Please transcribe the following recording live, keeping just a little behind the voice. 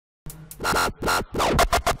Hey,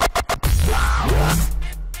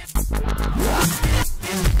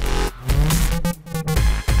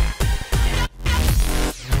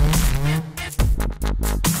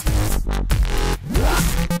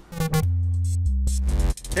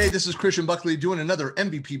 this is Christian Buckley doing another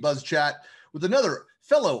MVP Buzz Chat with another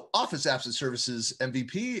fellow Office Apps and Services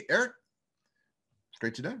MVP, Eric.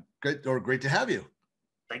 Great to know. Great to have you.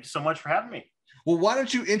 Thank you so much for having me. Well, why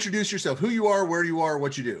don't you introduce yourself, who you are, where you are,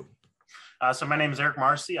 what you do? So my name is Eric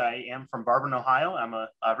Marsi. I am from Barberton, Ohio. I'm a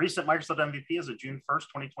recent Microsoft MVP as of June 1st,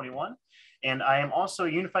 2021. And I am also a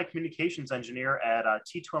unified communications engineer at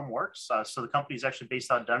T2M Works. So the company is actually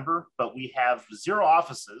based out of Denver, but we have 0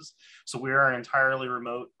 offices. So we are an entirely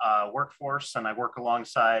remote workforce. And I work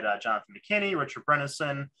alongside Jonathan McKinney, Richard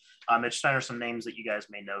Brennison, Mitch Steiner, some names that you guys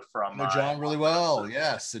may know from. I know John really well,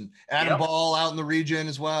 yes. And Adam Ball out in the region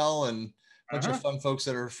as well. And a bunch of fun folks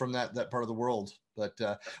that are from that part of the world. But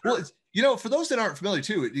well, it's, for those that aren't familiar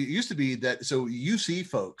too, it used to be that, so UC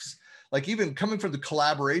folks, like even coming from the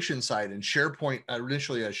collaboration side and SharePoint,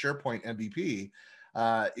 initially a SharePoint MVP,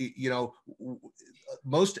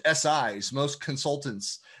 most SIs, most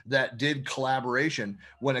consultants that did collaboration,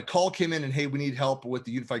 when a call came in and, hey, we need help with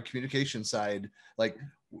the unified communication side, like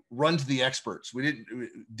run to the experts. We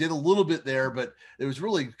did a little bit there, but it was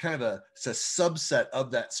really kind of a subset of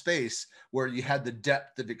that space where you had the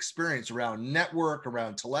depth of experience around network,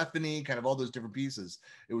 around telephony, kind of all those different pieces.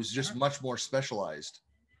 It was just much more specialized.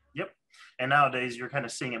 Yep. And nowadays you're kind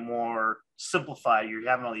of seeing it more simplified. You're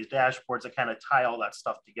having all these dashboards that kind of tie all that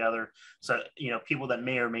stuff together. So, people that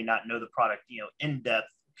may or may not know the product, in depth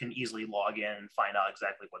can easily log in and find out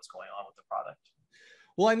exactly what's going on with the product.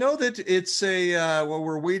 Well, I know that it's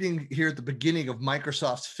we're waiting here at the beginning of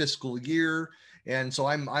Microsoft's fiscal year. And so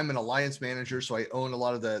I'm an alliance manager, so I own a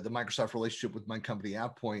lot of the Microsoft relationship with my company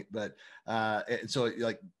AppPoint. But so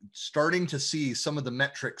like starting to see some of the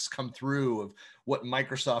metrics come through of what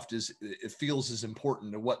Microsoft feels is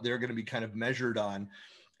important and what they're going to be kind of measured on.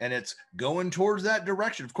 And it's going towards that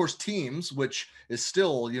direction. Of course, Teams, which is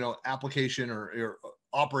still, application or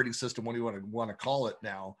operating system, what do you want to call it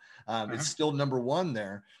now? It's still number one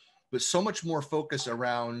there, but so much more focus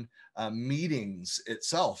around meetings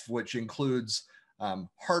itself, which includes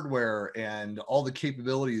hardware and all the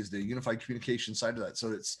capabilities, the unified communication side of that.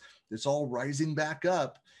 So it's all rising back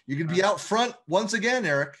up. You can be out front once again,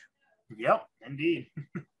 Eric. Yep, indeed.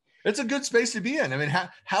 It's a good space to be in. I mean,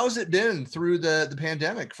 how's it been through the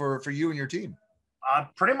pandemic for you and your team?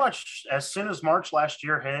 Pretty much as soon as March last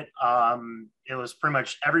year hit, it was pretty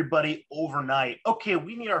much everybody overnight. Okay,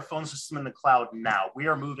 we need our phone system in the cloud now. We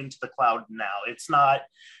are moving to the cloud now. It's not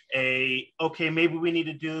okay, maybe we need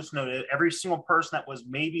to do this. No, every single person that was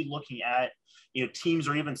maybe looking at, Teams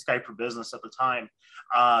or even Skype for Business at the time,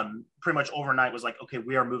 pretty much overnight was like, okay,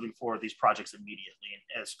 we are moving forward these projects immediately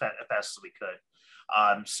and as fast as we could.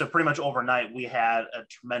 So pretty much overnight, we had a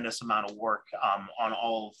tremendous amount of work on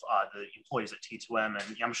all of the employees at T2M.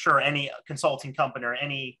 And I'm sure any consulting company or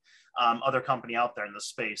any other company out there in the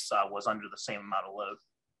space was under the same amount of load.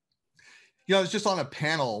 I was just on a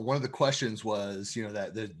panel. One of the questions was,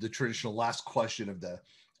 that the traditional last question of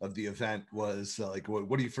the event was like,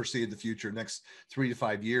 what do you foresee in the future, next 3 to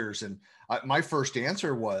 5 years? And my first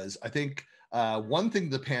answer was, I think one thing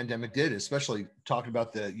the pandemic did, especially talking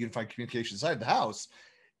about the unified communication side of the house,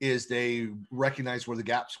 is they recognized where the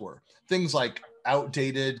gaps were. Things like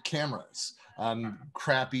outdated cameras,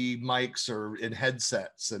 crappy mics and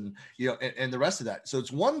headsets, and and the rest of that. So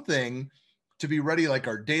it's one thing to be ready, like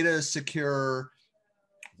our data is secure,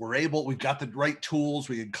 we've got the right tools,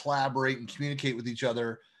 we can collaborate and communicate with each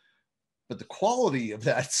other. But the quality of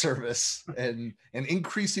that service and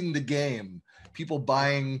increasing the game, people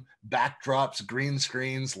buying backdrops, green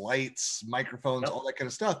screens, lights, microphones, all that kind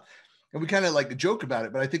of stuff. And we kind of like to joke about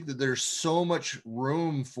it, but I think that there's so much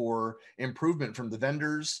room for improvement from the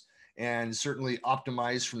vendors and certainly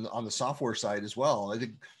optimized on the software side as well. I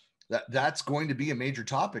think that's going to be a major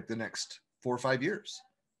topic the next 4 or 5 years.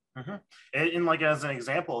 And like as an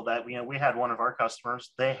example of that, we had one of our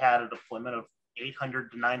customers, they had a deployment of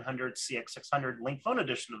 800 to 900 CX600 Link Phone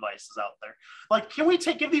Edition devices out there. Like, can we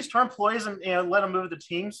give these to our employees and let them move the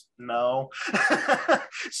Teams? No.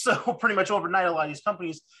 So pretty much overnight, a lot of these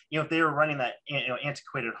companies, if they were running that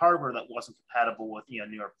antiquated hardware that wasn't compatible with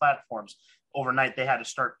newer platforms, overnight they had to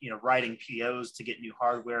start writing POs to get new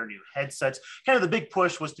hardware, new headsets. Kind of the big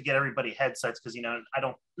push was to get everybody headsets because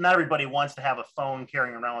not everybody wants to have a phone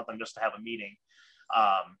carrying around with them just to have a meeting.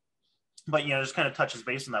 But just kind of touches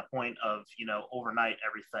base on that point of overnight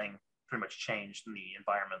everything pretty much changed in the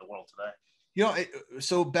environment of the world today. You know,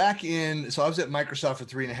 so I was at Microsoft for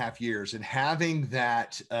 3.5 years, and having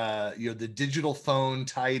that, the digital phone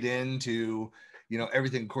tied into,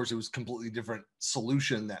 everything. Of course, it was a completely different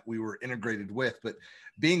solution that we were integrated with, but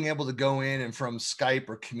being able to go in and from Skype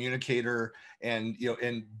or Communicator and,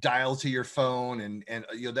 and dial to your phone and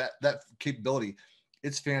that capability,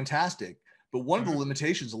 it's fantastic. But one of the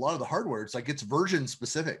limitations, a lot of the hardware, it's like it's version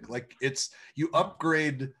specific. Like you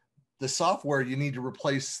upgrade the software, you need to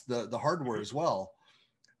replace the hardware as well.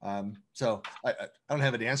 So I don't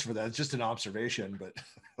have an answer for that. It's just an observation, but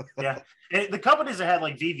yeah, the companies that had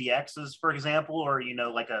like VVXs, for example, or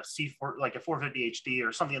like a C4, like a 450 HD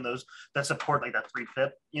or something of those that support like that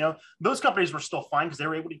 3-pip, those companies were still fine because they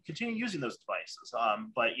were able to continue using those devices.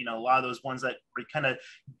 But a lot of those ones that we kind of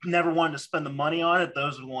never wanted to spend the money on it,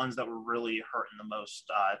 those are the ones that were really hurting the most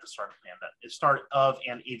at the start of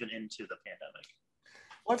and even into the pandemic.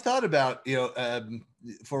 Well, I've thought about,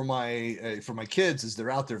 for my kids as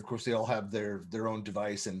they're out there, of course, they all have their own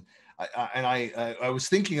device. And I was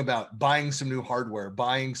thinking about buying some new hardware,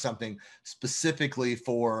 buying something specifically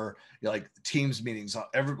for like Teams meetings.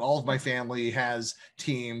 All of my family has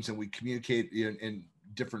Teams and we communicate in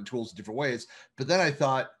different tools, different ways. But then I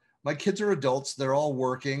thought, my kids are adults. They're all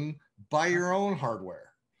working. Buy your own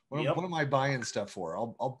hardware. What am I buying stuff for?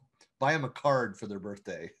 I'll buy them a card for their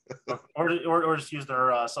birthday. or just use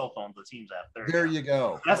their cell phone, the Teams app. There you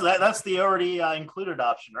go. That's the already included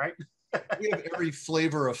option, right? We have every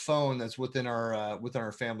flavor of phone that's within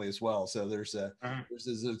our family as well. So there's a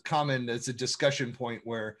common, it's a discussion point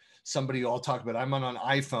where somebody will talk about, I'm on an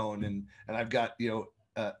iPhone and I've got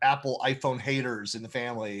Apple iPhone haters in the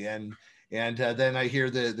family, and then I hear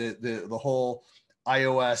the whole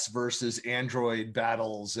iOS versus Android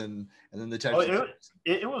battles, and then the types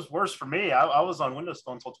it was worse for me. I was on Windows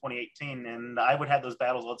Phone until 2018, and I would have those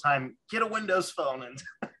battles all the time. Get a Windows Phone,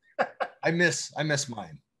 and I miss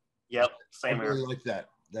mine. Yep, same I really liked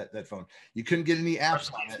that phone. You couldn't get any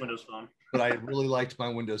apps on it, Windows Phone, but I really liked my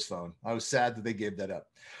Windows Phone. I was sad that they gave that up.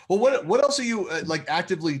 Well, what else are you like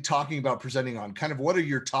actively talking about, presenting on? Kind of what are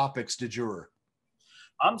your topics du jour?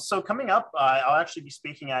 So coming up, I'll actually be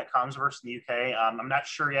speaking at Comsverse in the UK. I'm not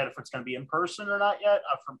sure yet if it's going to be in person or not yet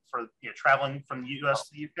for traveling from the US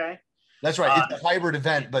to the UK. That's right. It's a hybrid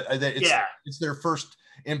event, but it's their first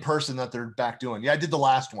in person that they're back doing. Yeah, I did the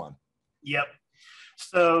last one. Yep.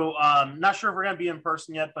 So not sure if we're going to be in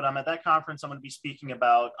person yet, but at that conference, I'm going to be speaking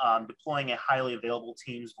about deploying a highly available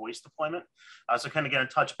Teams voice deployment. So kind of going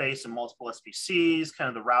to touch base in multiple SBCs, kind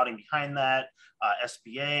of the routing behind that,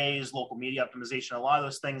 SBAs, local media optimization, a lot of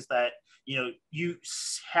those things that, you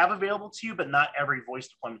have available to you, but not every voice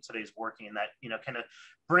deployment today is working, and that, kind of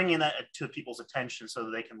bringing that to people's attention so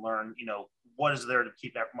that they can learn, what is there to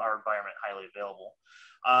keep our environment highly available.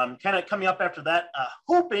 Kind of coming up after that,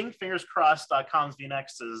 hoping, fingers crossed, Comms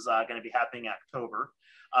VNext is going to be happening in October.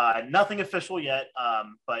 Nothing official yet,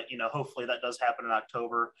 but hopefully that does happen in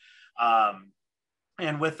October.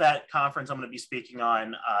 And with that conference, I'm going to be speaking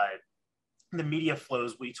on the media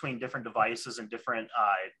flows between different devices and different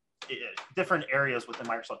areas within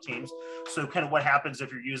Microsoft Teams. So kind of what happens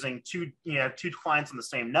if you're using two clients in the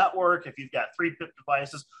same network, if you've got 3-pip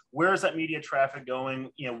devices, where is that media traffic going?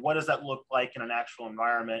 What does that look like in an actual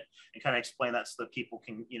environment, and kind of explain that so that people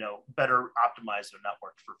can, better optimize their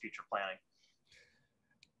network for future planning.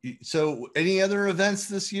 So any other events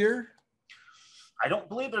this year? I don't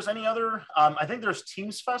believe there's any other. I think there's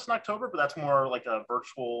Teams Fest in October, but that's more like a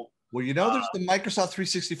virtual. Well, there's the Microsoft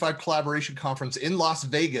 365 Collaboration Conference in Las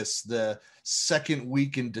Vegas the second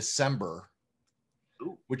week in December,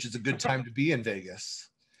 which is a good time to be in Vegas.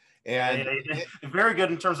 And very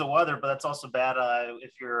good in terms of weather, but that's also bad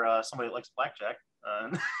if you're somebody that likes blackjack.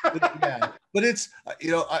 But it's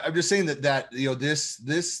I'm just saying that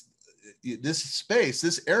this space,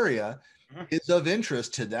 this area, is of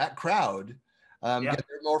interest to that crowd. They're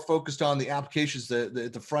more focused on the applications at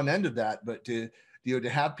the front end of that, but to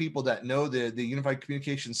have people that know the unified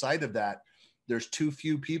communication side of that, there's too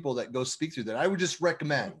few people that go speak through that. I would just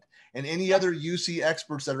recommend, and any other UC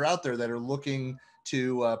experts that are out there that are looking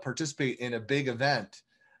to participate in a big event,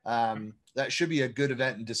 that should be a good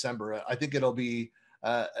event in December. I think it'll be,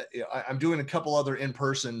 I'm doing a couple other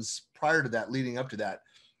in-persons prior to that, leading up to that,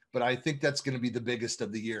 but I think that's going to be the biggest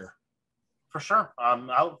of the year. For sure.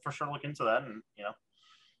 I'll for sure look into that and,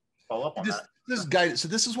 follow up on that. This guide. So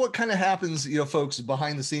this is what kind of happens, folks,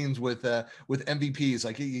 behind the scenes with MVPs.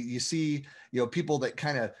 Like you see, people that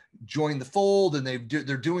kind of join the fold, and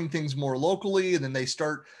they're doing things more locally, and then they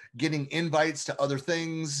start getting invites to other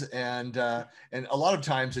things. And a lot of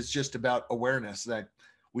times it's just about awareness. That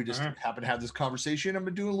We just happen to have this conversation. I'm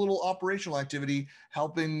doing a little operational activity,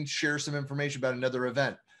 helping share some information about another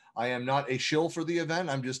event. I am not a shill for the event.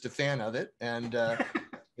 I'm just a fan of it. And,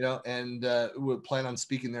 would plan on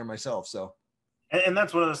speaking there myself. So. And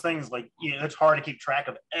that's one of those things, like, it's hard to keep track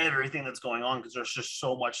of everything that's going on because there's just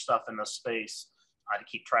so much stuff in this space to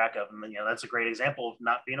keep track of. And that's a great example of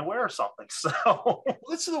not being aware of something. So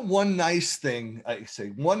that's the one nice thing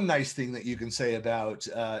that you can say about,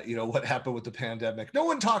 what happened with the pandemic. No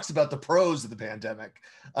one talks about the pros of the pandemic,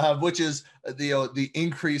 which is the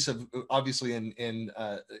increase of obviously in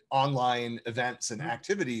online events and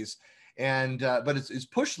activities. And but it's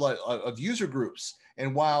pushed of user groups.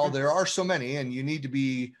 And while there are so many, and you need to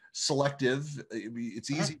be selective, it's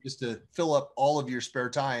easy just to fill up all of your spare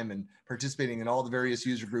time and participating in all the various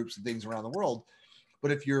user groups and things around the world.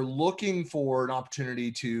 But if you're looking for an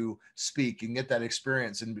opportunity to speak and get that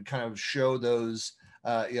experience and kind of show those,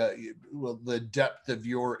 the depth of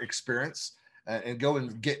your experience and go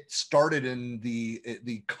and get started in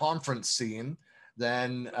the conference scene,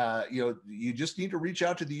 then you just need to reach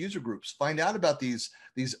out to the user groups, find out about these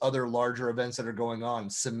other larger events that are going on,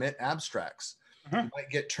 submit abstracts. You might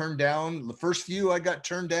get turned down. The first few I got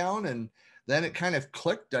turned down, and then it kind of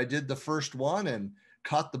clicked. I did the first one and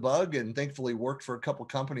caught the bug, and thankfully worked for a couple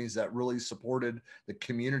companies that really supported the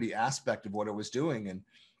community aspect of what I was doing, and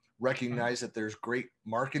recognized that there's great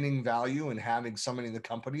marketing value in having somebody in the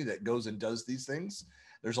company that goes and does these things.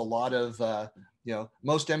 There's a lot of,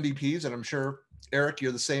 most MVPs, and I'm sure Eric,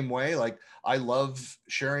 you're the same way. Like, I love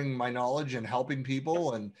sharing my knowledge and helping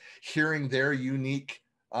people and hearing their unique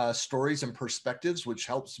stories and perspectives, which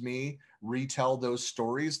helps me retell those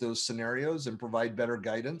stories, those scenarios, and provide better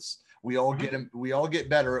guidance. We all get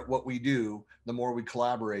better at what we do the more we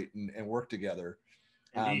collaborate and work together.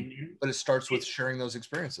 But it starts with sharing those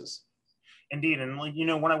experiences. Indeed. And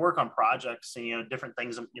when I work on projects and different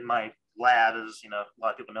things in my lab, as a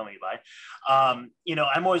lot of people know me by, I'm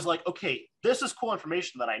always like, okay, this is cool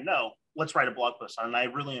information that I know. Let's write a blog post on it. And I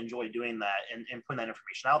really enjoy doing that and putting that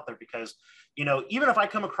information out there because, even if I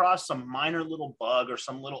come across some minor little bug or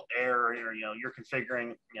some little error, or, you're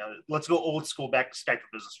configuring, let's go old school back to Skype for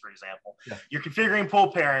Business, for example. Yeah. You're configuring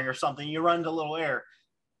pool pairing or something, you run into a little error.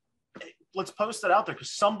 Let's post it out there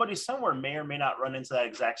because somebody somewhere may or may not run into that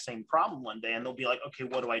exact same problem one day, and they'll be like, okay,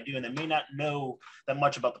 what do I do? And they may not know that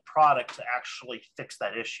much about the product to actually fix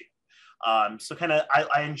that issue. So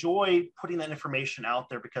I enjoy putting that information out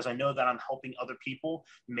there because I know that I'm helping other people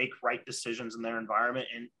make right decisions in their environment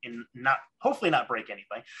and not, hopefully not break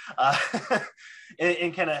anything,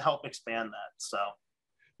 and kind of help expand that. So.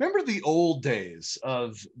 Remember the old days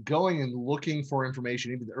of going and looking for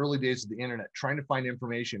information, even the early days of the internet, trying to find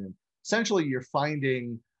information, and essentially you're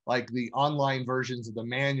finding like the online versions of the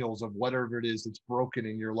manuals of whatever it is that's broken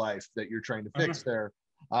in your life that you're trying to fix there.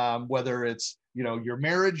 Whether it's, your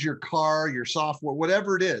marriage, your car, your software,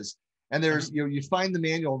 whatever it is. And there's, you find the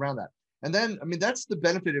manual around that. And then, that's the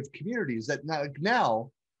benefit of communities that now,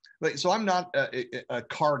 so I'm not a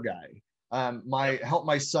car guy. Helped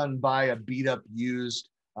my son buy a beat up used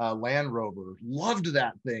Land Rover. Loved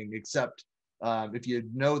that thing, except if you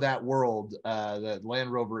know that world, the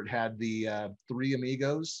Land Rover, it had the 3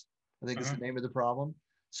 amigos, I think is the name of the problem.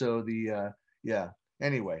 So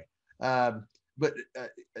anyway, but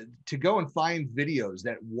to go and find videos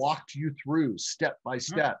that walked you through step by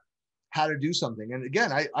step how to do something. And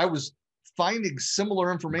again, I was finding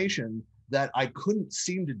similar information that I couldn't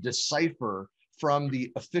seem to decipher from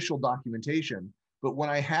the official documentation. But when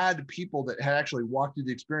I had people that had actually walked through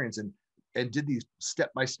the experience and did these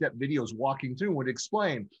step-by-step videos walking through, would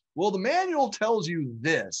explain, well, the manual tells you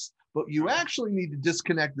this, but you actually need to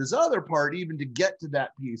disconnect this other part even to get to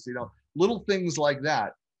that piece. Little things like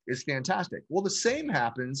that is fantastic. Well, the same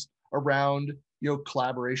happens around,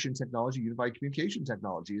 collaboration technology, unified communication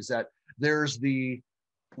technology, is that there's the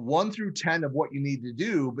 1 through 10 of what you need to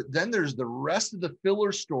do, but then there's the rest of the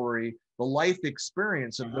filler story, the life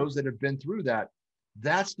experience of those that have been through that.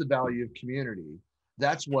 That's the value of community.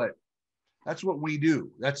 That's what we do.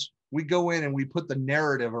 We go in and we put the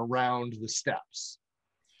narrative around the steps.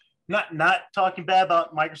 Not talking bad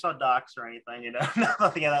about Microsoft Docs or anything,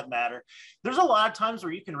 nothing of that matter. There's a lot of times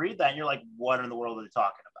where you can read that and you're like, what in the world are they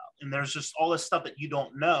talking about? And there's just all this stuff that you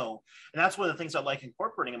don't know. And that's one of the things I like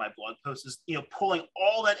incorporating in my blog posts is, pulling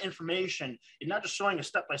all that information and not just showing a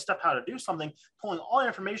step-by-step how to do something, pulling all that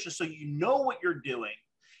information so you know what you're doing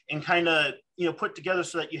and kind of, put together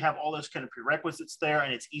so that you have all those kind of prerequisites there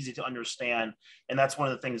and it's easy to understand. And that's one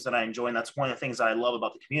of the things that I enjoy. And that's one of the things that I love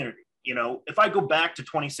about the community. If I go back to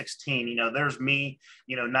 2016, there's me,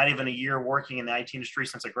 not even a year working in the IT industry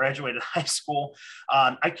since I graduated high school.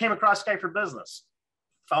 I came across Skype for Business.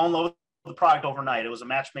 fell in love with the product overnight. It was a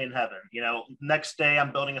match made in heaven. Next day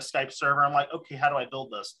I'm building a Skype server. I'm like, okay, how do I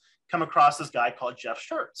build this? Come across this guy called Jeff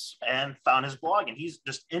Shirts and found his blog, and he's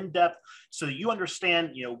just in depth so that you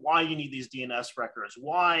understand, why you need these DNS records,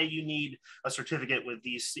 why you need a certificate with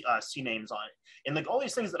these C names on it, and like all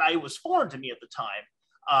these things that I was foreign to me at the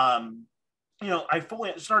time. I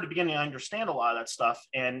fully started beginning to understand a lot of that stuff,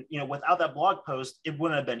 and without that blog post, it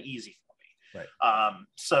wouldn't have been easy for me. Right.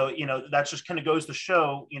 So that just kind of goes to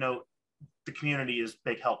show, the community is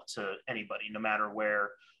big help to anybody, no matter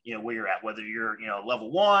where you're at, whether you're,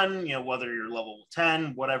 level 1, whether you're level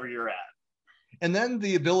 10, whatever you're at. And then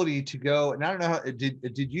the ability to go, and I don't know how,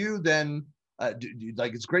 did you then,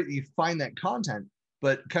 like, it's great that you find that content,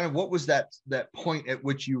 but kind of what was that point at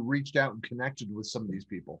which you reached out and connected with some of these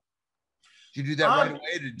people? Did you do that right away?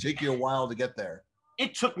 Did it take you a while to get there?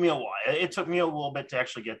 It took me a while. It took me a little bit to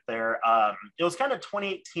actually get there. It was kind of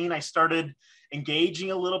 2018. I started engaging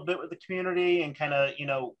a little bit with the community and kind of,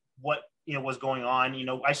 what was going on.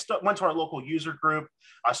 I went to our local user group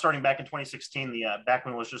starting back in 2016. Back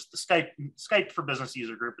when it was just the Skype for Business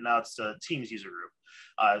user group, and now it's the Teams user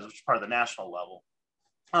group, which is part of the national level.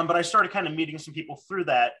 But I started kind of meeting some people through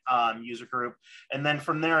that user group, and then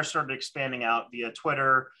from there I started expanding out via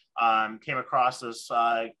Twitter. Came across this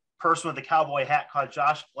person with the cowboy hat called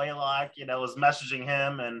Josh Blaylock. Was messaging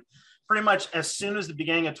him, and pretty much as soon as the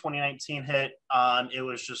beginning of 2019 hit, it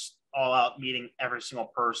was just all out meeting every single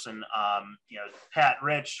person, Pat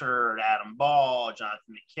Richard, Adam Ball,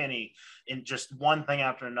 Jonathan McKinney, and just one thing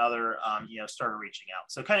after another, started reaching out.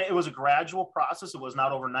 So kind of, it was a gradual process. It was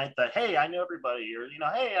not overnight that, hey, I know everybody, or,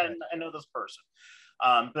 hey, I know this person.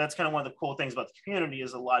 But that's kind of one of the cool things about the community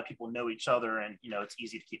is a lot of people know each other, and, it's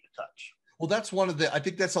easy to keep in touch. Well, that's I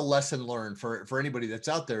think that's a lesson learned for anybody that's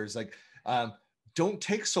out there is like, don't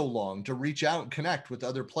take so long to reach out and connect with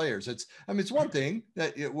other players. It's one thing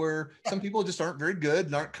that where some people just aren't very good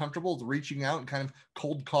and aren't comfortable with reaching out and kind of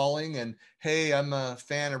cold calling and, hey, I'm a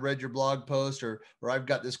fan, I read your blog post, or I've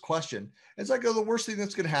got this question. It's like, the worst thing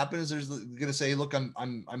that's going to happen is there's going to say, look,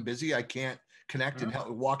 I'm busy. I can't connect and help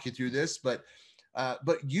walk you through this. But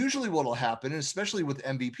usually what will happen, and especially with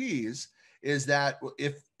MVPs, is that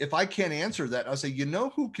if I can't answer that, I'll say,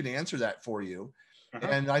 who can answer that for you?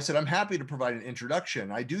 And I said, I'm happy to provide an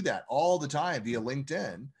introduction. I do that all the time via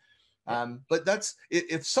LinkedIn. But that's,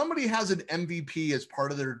 if somebody has an MVP as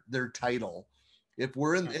part of their title, if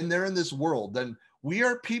we're they're in this world, then we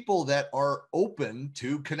are people that are open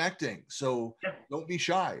to connecting. So don't be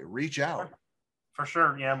shy, reach out. For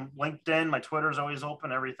sure. Yeah. LinkedIn, my Twitter is always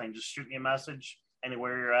open, everything. Just shoot me a message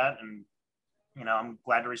anywhere you're at. And, I'm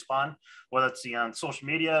glad to respond, whether it's on social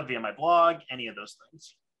media, via my blog, any of those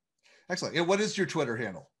things. Excellent. Yeah, what is your Twitter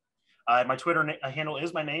handle? My Twitter handle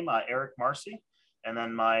is my name, Eric Marsi. And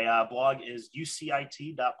then my blog is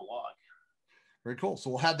ucit.blog. Very cool. So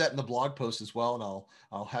we'll have that in the blog post as well. And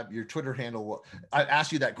I'll have your Twitter handle. I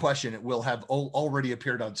asked you that question. It will have already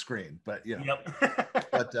appeared on screen, but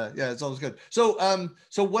but yeah, it's always good. So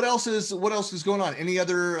what else is going on? Any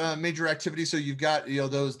other major activities? So you've got,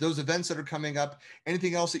 those events that are coming up.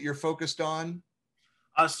 Anything else that you're focused on?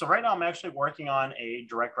 So right now I'm actually working on a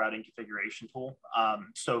direct routing configuration tool.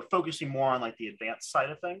 So focusing more on like the advanced side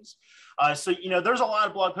of things. So, there's a lot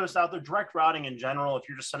of blog posts out there. Direct routing in general, if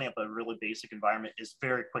you're just setting up a really basic environment, is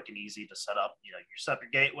very quick and easy to set up. You set up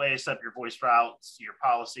your gateway, set up your voice routes, your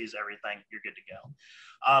policies, everything, you're good to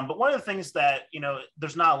go. But one of the things that,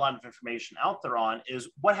 there's not a lot of information out there on is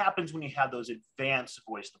what happens when you have those advanced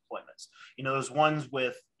voice deployments. Those ones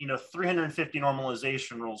with, 350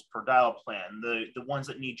 normalization rules per dial plan, the ones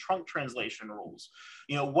that need trunk translation rules,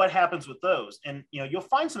 what happens with those? And, you'll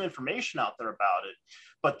find some information out there about it.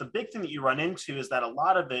 But the big thing that you run into is that a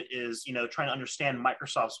lot of it is, trying to understand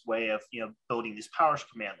Microsoft's way of, building these PowerShell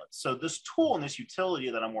commandlets. So this tool and this utility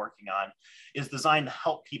that I'm working on is designed to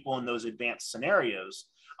help people in those advanced scenarios.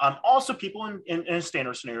 Also people in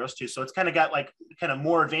standard scenarios too. So it's kind of got like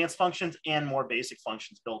more advanced functions and more basic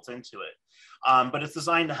functions built into it. But it's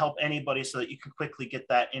designed to help anybody so that you can quickly get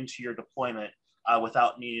that into your deployment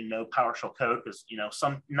without needing to know PowerShell code, because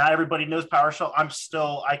not everybody knows PowerShell.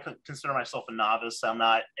 I could consider myself a novice. I'm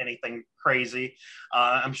not anything crazy.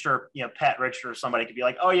 I'm sure Pat Richard or somebody could be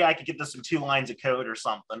like, oh yeah, I could get this in 2 lines of code or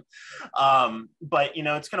something. But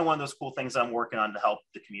it's kind of one of those cool things I'm working on to help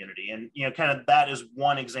the community, and kind of that is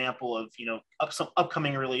one example of some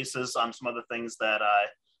upcoming releases on some other things that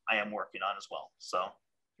I am working on as well. So.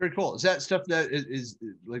 Very cool. Is that stuff that is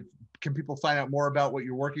like, can people find out more about what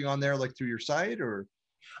you're working on there, like through your site or?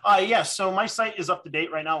 Yeah, so my site is up to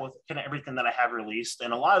date right now with kind of everything that I have released.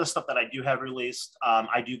 And a lot of the stuff that I do have released,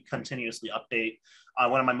 I do continuously update.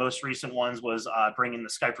 One of my most recent ones was bringing the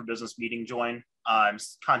Skype for Business meeting join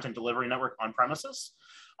content delivery network on premises.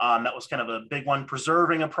 That was kind of a big one,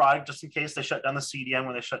 preserving a product just in case they shut down the CDN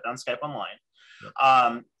when they shut down Skype Online.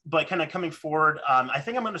 Yep. But kind of coming forward, I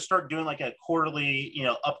think I'm going to start doing like a quarterly,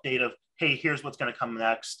 update of, hey, here's what's going to come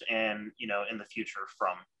next, and in the future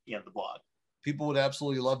from the blog. People would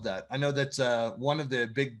absolutely love that. I know that's one of the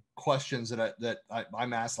big questions that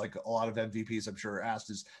I'm asked, like a lot of MVPs I'm sure are asked,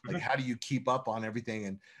 is like, how do you keep up on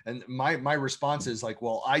everything? And my response is like,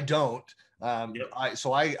 well, I don't.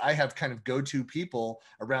 So I have kind of go-to people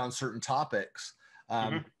around certain topics.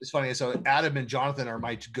 It's funny. So Adam and Jonathan are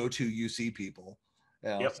my go-to UC people.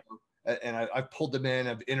 So, and I've pulled them in,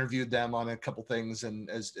 I've interviewed them on a couple things, and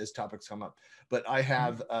as topics come up, but I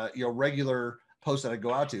have regular posts that I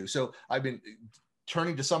go out to. So I've been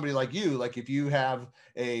turning to somebody like you, like if you have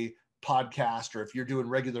a podcast or if you're doing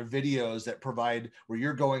regular videos that provide where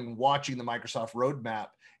you're going, watching the Microsoft roadmap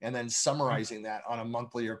and then summarizing that on a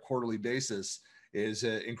monthly or quarterly basis is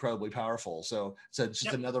incredibly powerful. So it's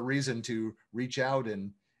just another reason to reach out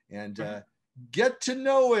and get to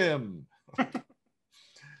know him.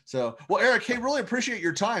 So, well, Eric, hey, really appreciate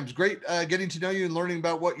your time. It's great getting to know you and learning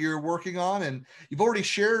about what you're working on. And you've already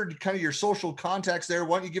shared kind of your social contacts there.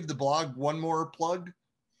 Why don't you give the blog one more plug?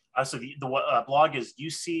 So the blog is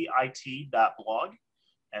ucit.blog,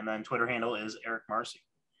 and then Twitter handle is Eric Marsi.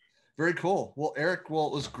 Very cool. Well, Eric, it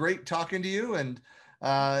was great talking to you, and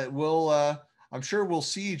I'm sure we'll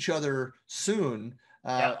see each other soon.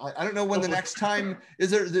 I don't know when the next time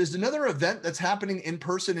there's another event that's happening in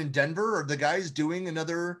person in Denver. Are the guys doing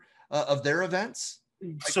another of their events?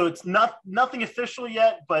 So it's nothing official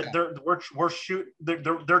yet, but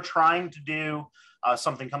they're trying to do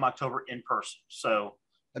something come October in person. So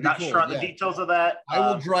I'm not sure on the details of that. I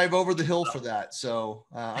will drive over the hill for that. So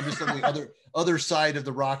I'm just on the other side of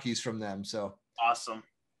the Rockies from them. So awesome.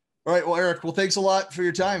 All right. Well, Eric, thanks a lot for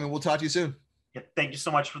your time, and we'll talk to you soon. Yeah, thank you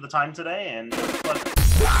so much for the time today, and it was a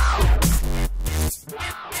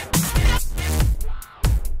pleasure.